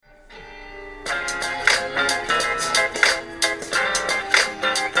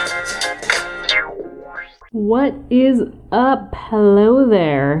What is up? Hello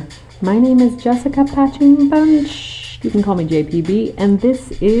there. My name is Jessica Patching Bunch. You can call me JPB, and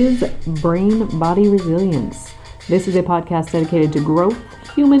this is Brain Body Resilience. This is a podcast dedicated to growth,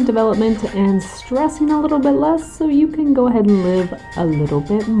 human development, and stressing a little bit less so you can go ahead and live a little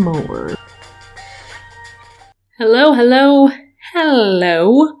bit more. Hello.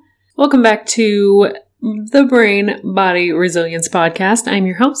 Welcome back to the Brain Body Resilience Podcast. I'm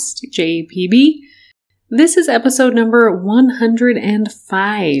your host, JPB. This is episode number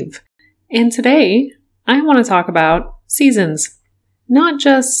 105. And today, I want to talk about seasons. Not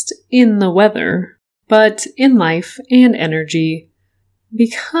just in the weather, but in life and energy.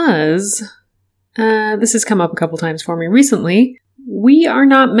 Because this has come up a couple times for me recently. We are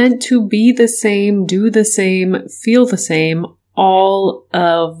not meant to be the same, do the same, feel the same all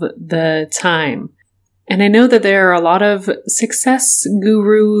of the time. And I know that there are a lot of success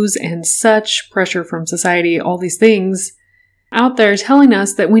gurus and such pressure from society, all these things out there telling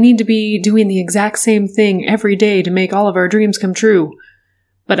us that we need to be doing the exact same thing every day to make all of our dreams come true.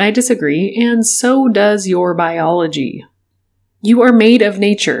 But I disagree, and so does your biology. You are made of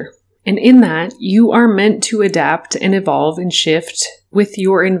nature, and in that, you are meant to adapt and evolve and shift with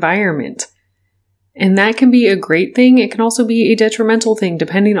your environment. And that can be a great thing. It can also be a detrimental thing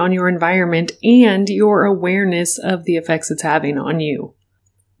depending on your environment and your awareness of the effects it's having on you.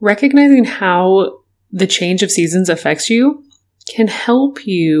 Recognizing how the change of seasons affects you can help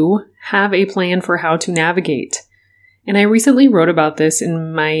you have a plan for how to navigate. And I recently wrote about this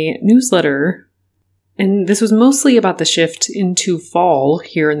in my newsletter, and this was mostly about the shift into fall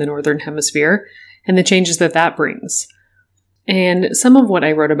here in the Northern Hemisphere and the changes that brings. And some of what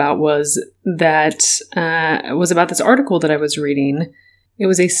I wrote about was about this article that I was reading. It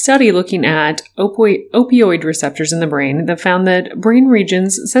was a study looking at opioid receptors in the brain that found that brain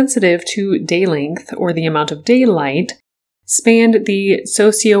regions sensitive to day length, or the amount of daylight, spanned the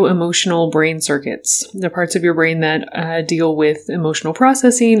socio-emotional brain circuits, the parts of your brain that deal with emotional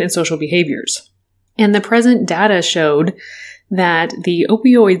processing and social behaviors. And the present data showed that the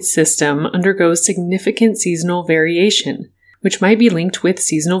opioid system undergoes significant seasonal variation, which might be linked with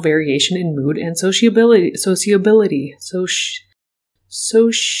seasonal variation in mood and sociability.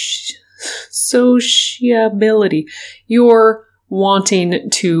 You're wanting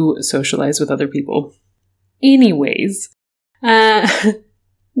to socialize with other people. Anyways,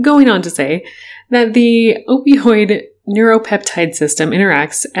 going on to say that the opioid neuropeptide system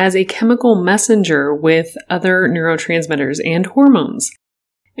interacts as a chemical messenger with other neurotransmitters and hormones.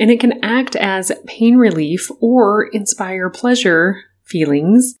 And it can act as pain relief or inspire pleasure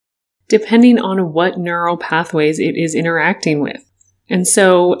feelings, depending on what neural pathways it is interacting with. And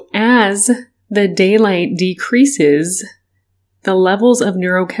so, as the daylight decreases, the levels of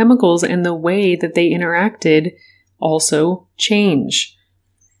neurochemicals and the way that they interacted also change.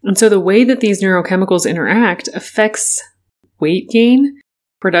 And so the way that these neurochemicals interact affects weight gain,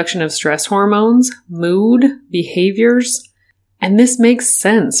 production of stress hormones, mood, behaviors. And this makes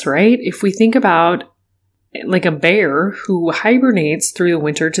sense, right? If we think about like a bear who hibernates through the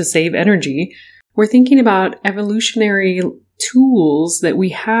winter to save energy, we're thinking about evolutionary tools that we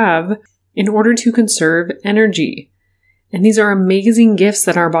have in order to conserve energy. And these are amazing gifts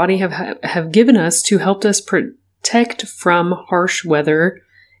that our body have given us to help us protect from harsh weather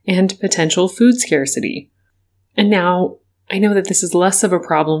and potential food scarcity. And now, I know that this is less of a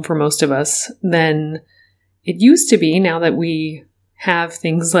problem for most of us than it used to be, now that we have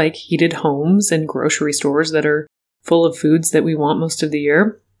things like heated homes and grocery stores that are full of foods that we want most of the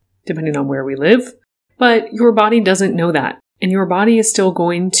year, depending on where we live. But your body doesn't know that. And your body is still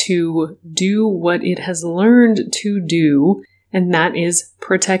going to do what it has learned to do, and that is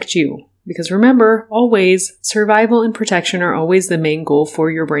protect you. Because remember, always, survival and protection are always the main goal for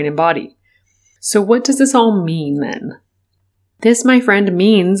your brain and body. So what does this all mean then? This, my friend,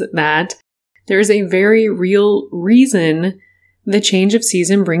 means that there is a very real reason the change of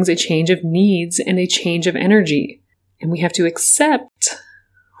season brings a change of needs and a change of energy. And we have to accept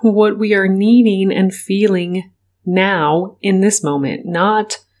what we are needing and feeling now in this moment,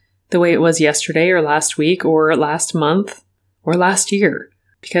 not the way it was yesterday or last week or last month or last year.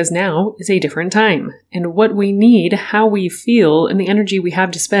 Because now is a different time. And what we need, how we feel, and the energy we have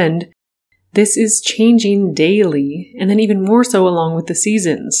to spend, this is changing daily, and then even more so along with the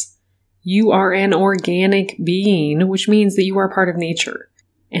seasons. You are an organic being, which means that you are part of nature.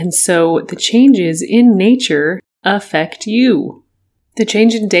 And so the changes in nature affect you. The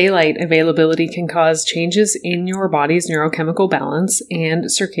change in daylight availability can cause changes in your body's neurochemical balance and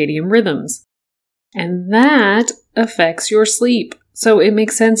circadian rhythms. And that affects your sleep. So it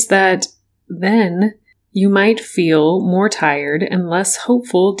makes sense that then you might feel more tired and less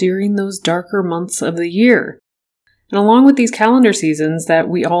hopeful during those darker months of the year. And along with these calendar seasons that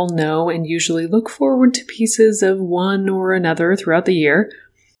we all know and usually look forward to pieces of one or another throughout the year,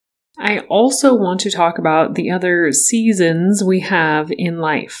 I also want to talk about the other seasons we have in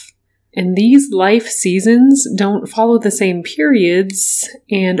life. And these life seasons don't follow the same periods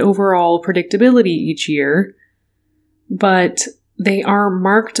and overall predictability each year, but they are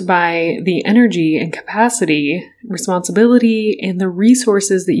marked by the energy and capacity, responsibility, and the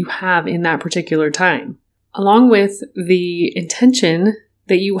resources that you have in that particular time, along with the intention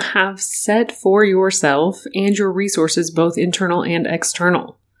that you have set for yourself and your resources, both internal and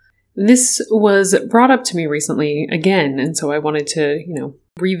external. This was brought up to me recently again, and so I wanted to,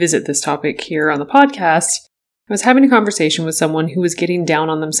 revisit this topic here on the podcast. I was having a conversation with someone who was getting down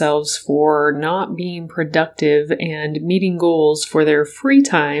on themselves for not being productive and meeting goals for their free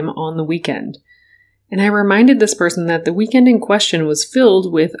time on the weekend. And I reminded this person that the weekend in question was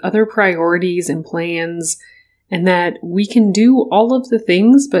filled with other priorities and plans, and that we can do all of the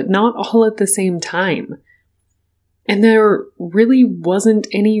things, but not all at the same time. And there really wasn't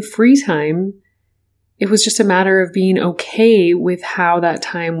any free time. It was just a matter of being okay with how that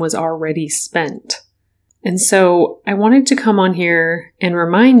time was already spent. And so I wanted to come on here and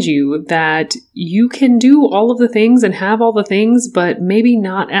remind you that you can do all of the things and have all the things, but maybe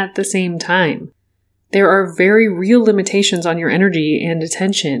not at the same time. There are very real limitations on your energy and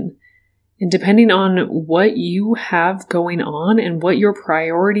attention. And depending on what you have going on and what your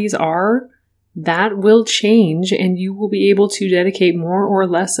priorities are, that will change and you will be able to dedicate more or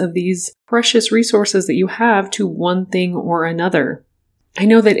less of these precious resources that you have to one thing or another. I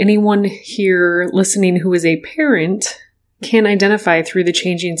know that anyone here listening who is a parent can identify through the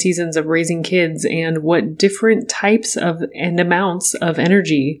changing seasons of raising kids and what different types of and amounts of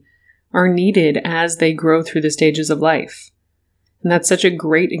energy are needed as they grow through the stages of life. And that's such a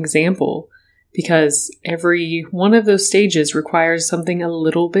great example because every one of those stages requires something a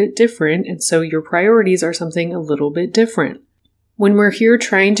little bit different, and so your priorities are something a little bit different. When we're here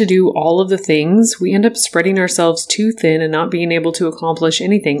trying to do all of the things, we end up spreading ourselves too thin and not being able to accomplish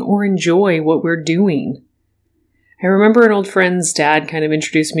anything or enjoy what we're doing. I remember an old friend's dad kind of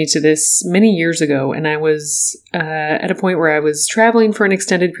introduced me to this many years ago, and I was at a point where I was traveling for an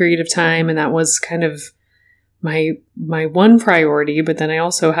extended period of time, and that was kind of my one priority, but then I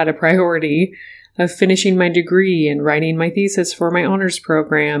also had a priority of finishing my degree and writing my thesis for my honors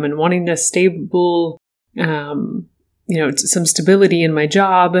program and wanting a stable, some stability in my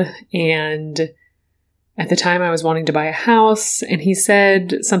job. And at the time I was wanting to buy a house, and he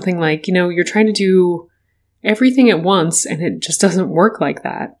said something like, you're trying to do everything at once and it just doesn't work like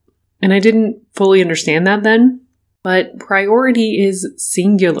that. And I didn't fully understand that then, but priority is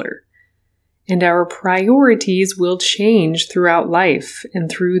singular. And our priorities will change throughout life and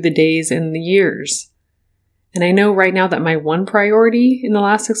through the days and the years. And I know right now that my one priority in the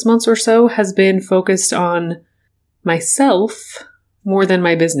last 6 months or so has been focused on myself more than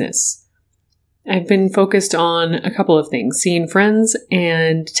my business. I've been focused on a couple of things, seeing friends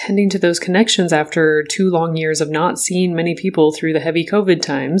and tending to those connections after 2 long years of not seeing many people through the heavy COVID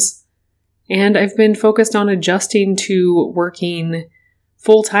times. And I've been focused on adjusting to working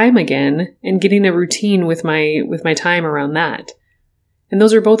full-time again and getting a routine with my time around that. And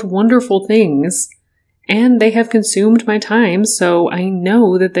those are both wonderful things, and they have consumed my time, so I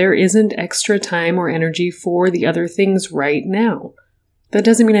know that there isn't extra time or energy for the other things right now. That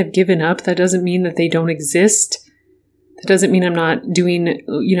doesn't mean I've given up. That doesn't mean that they don't exist. That doesn't mean I'm not doing,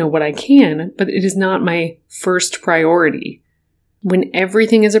 what I can, but it is not my first priority. When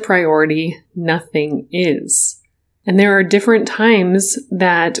everything is a priority, nothing is. And there are different times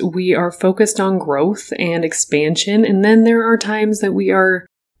that we are focused on growth and expansion, and then there are times that we are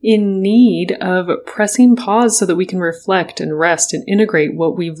in need of pressing pause so that we can reflect and rest and integrate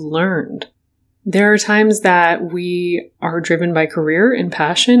what we've learned. There are times that we are driven by career and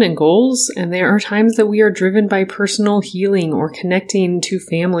passion and goals, and there are times that we are driven by personal healing or connecting to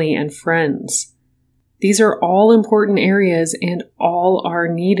family and friends. These are all important areas and all are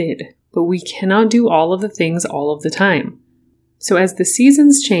needed. But we cannot do all of the things all of the time. So as the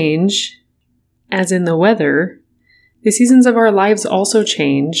seasons change, as in the weather, the seasons of our lives also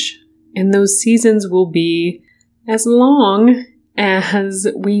change, and those seasons will be as long as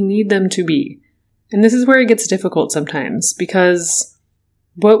we need them to be. And this is where it gets difficult sometimes, because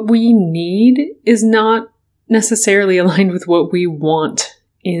what we need is not necessarily aligned with what we want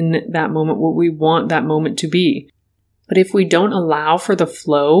in that moment, what we want that moment to be. But if we don't allow for the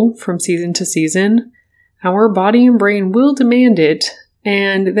flow from season to season, our body and brain will demand it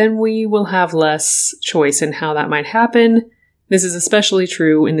And then we will have less choice in how that might happen. This is especially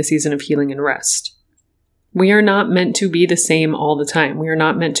true in the season of healing and rest. We are not meant to be the same all the time. We are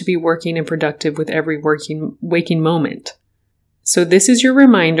not meant to be working and productive with every waking moment. So this is your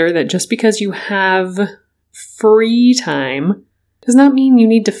reminder that just because you have free time does not mean you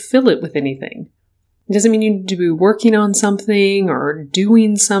need to fill it with anything. It doesn't mean you need to be working on something or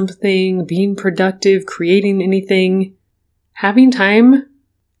doing something, being productive, creating anything. Having time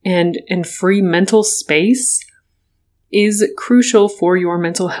and free mental space is crucial for your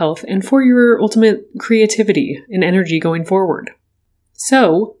mental health and for your ultimate creativity and energy going forward.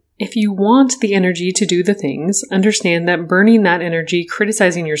 So, if you want the energy to do the things, understand that burning that energy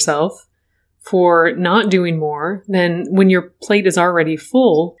criticizing yourself for not doing more than when your plate is already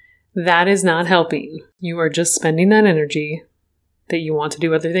full, that is not helping. You are just spending that energy that you want to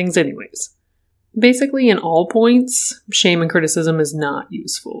do other things anyways. Basically, in all points, shame and criticism is not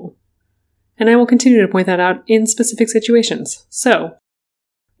useful. And I will continue to point that out in specific situations. So,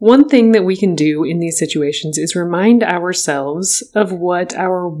 one thing that we can do in these situations is remind ourselves of what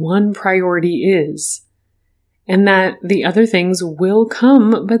our one priority is. And that the other things will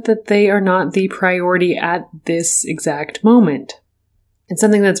come, but that they are not the priority at this exact moment. And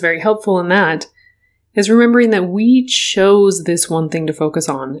something that's very helpful in that is remembering that we chose this one thing to focus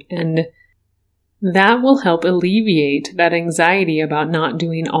on, and that will help alleviate that anxiety about not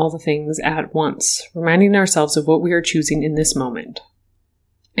doing all the things at once, reminding ourselves of what we are choosing in this moment.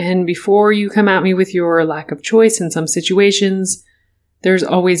 And before you come at me with your lack of choice in some situations, there's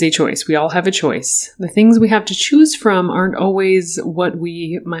always a choice. We all have a choice. The things we have to choose from aren't always what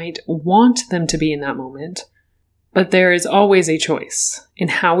we might want them to be in that moment, but there is always a choice in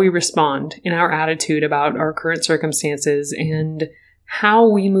how we respond, in our attitude about our current circumstances, and how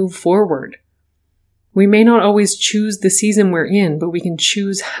we move forward. We may not always choose the season we're in, but we can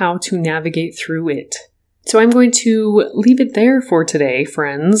choose how to navigate through it. So I'm going to leave it there for today,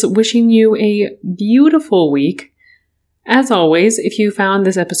 friends, wishing you a beautiful week. As always, if you found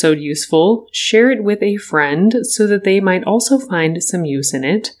this episode useful, share it with a friend so that they might also find some use in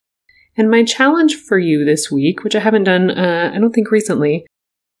it. And my challenge for you this week, which I haven't done, I don't think recently,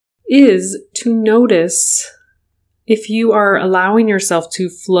 is to notice if you are allowing yourself to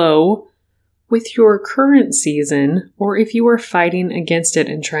flow with your current season, or if you are fighting against it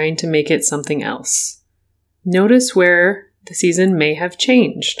and trying to make it something else. Notice where the season may have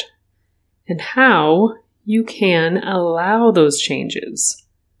changed and how you can allow those changes.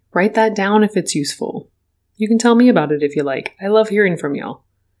 Write that down if it's useful. You can tell me about it if you like. I love hearing from y'all.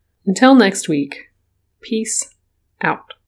 Until next week, peace out.